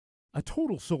A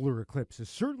total solar eclipse is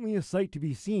certainly a sight to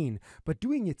be seen, but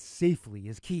doing it safely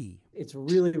is key. It's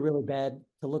really, really bad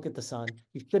to look at the sun.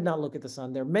 You should not look at the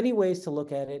sun. There are many ways to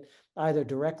look at it, either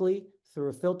directly through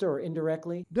a filter or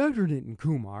indirectly. Dr. Nitin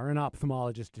Kumar, an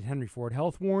ophthalmologist at Henry Ford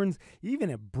Health, warns even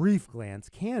a brief glance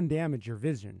can damage your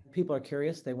vision. People are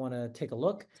curious, they want to take a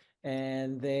look,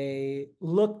 and they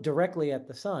look directly at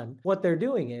the sun. What they're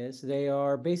doing is they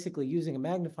are basically using a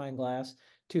magnifying glass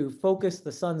to focus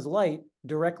the sun's light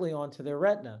directly onto their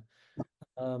retina,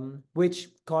 which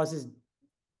causes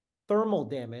thermal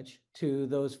damage to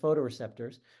those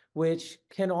photoreceptors, which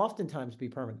can oftentimes be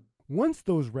permanent. Once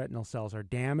those retinal cells are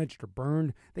damaged or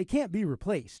burned, they can't be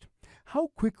replaced.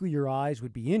 How quickly your eyes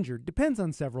would be injured depends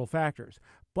on several factors,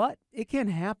 but it can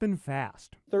happen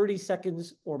fast. 30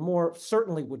 seconds or more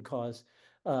certainly would cause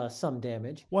some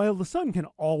damage. While the sun can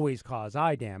always cause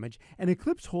eye damage, an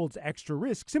eclipse holds extra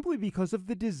risk simply because of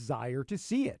the desire to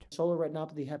see it. Solar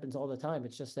retinopathy happens all the time.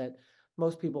 It's just that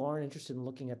most people aren't interested in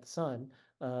looking at the sun,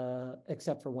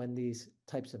 except for when these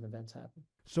types of events happen.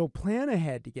 So plan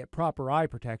ahead to get proper eye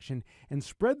protection and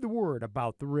spread the word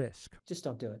about the risk. Just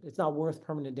don't do it. It's not worth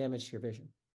permanent damage to your vision.